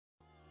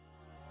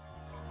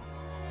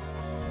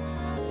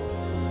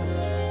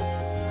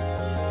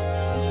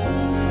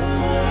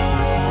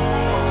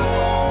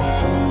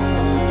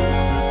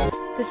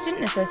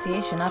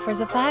Association offers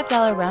a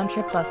 $5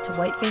 round-trip bus to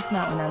Whiteface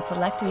Mountain on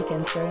select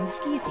weekends during the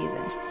ski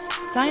season.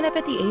 Sign up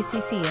at the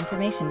ACC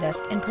information desk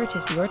and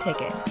purchase your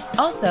ticket.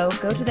 Also,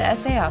 go to the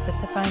SA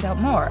office to find out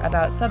more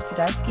about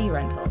subsidized ski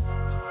rentals.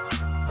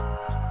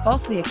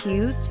 Falsely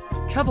accused?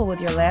 Trouble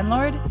with your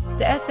landlord?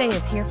 The SA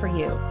is here for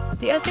you.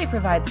 The SA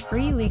provides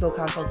free legal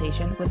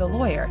consultation with a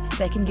lawyer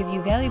that can give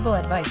you valuable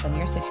advice on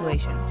your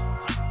situation.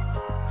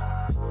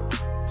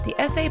 The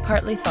SA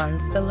partly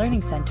funds the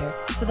Learning Center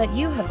so that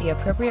you have the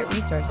appropriate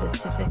resources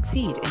to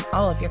succeed in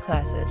all of your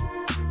classes.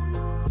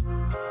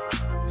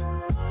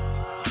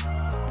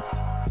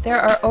 There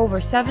are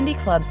over 70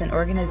 clubs and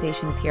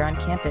organizations here on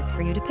campus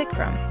for you to pick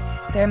from.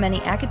 There are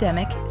many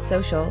academic,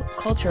 social,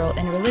 cultural,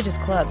 and religious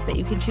clubs that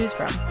you can choose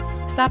from.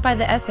 Stop by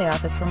the SA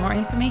office for more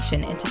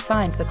information and to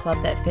find the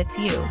club that fits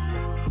you.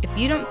 If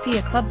you don't see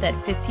a club that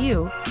fits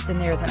you, then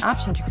there is an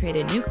option to create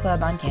a new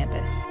club on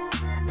campus.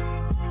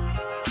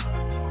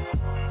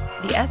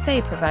 The SA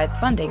provides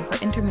funding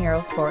for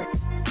intramural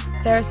sports.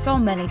 There are so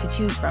many to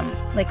choose from,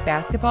 like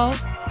basketball,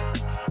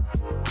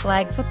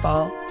 flag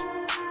football,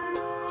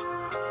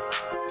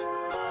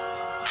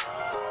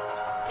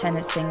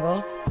 tennis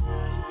singles,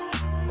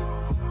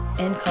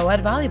 and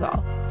co-ed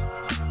volleyball.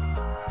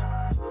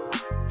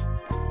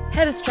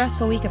 Had a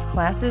stressful week of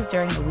classes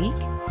during the week?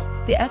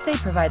 The SA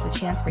provides a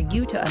chance for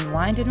you to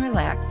unwind and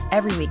relax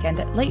every weekend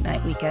at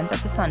late-night weekends at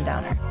the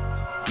Sundowner.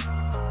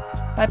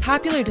 By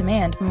popular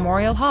demand,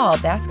 Memorial Hall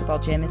Basketball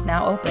Gym is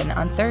now open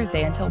on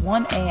Thursday until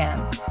 1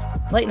 a.m.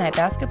 Late night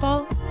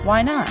basketball?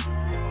 Why not?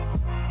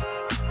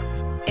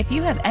 If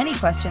you have any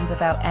questions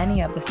about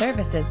any of the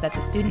services that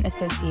the Student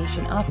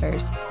Association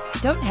offers,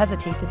 don't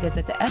hesitate to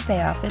visit the SA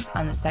office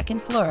on the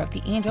second floor of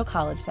the Angel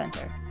College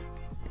Center.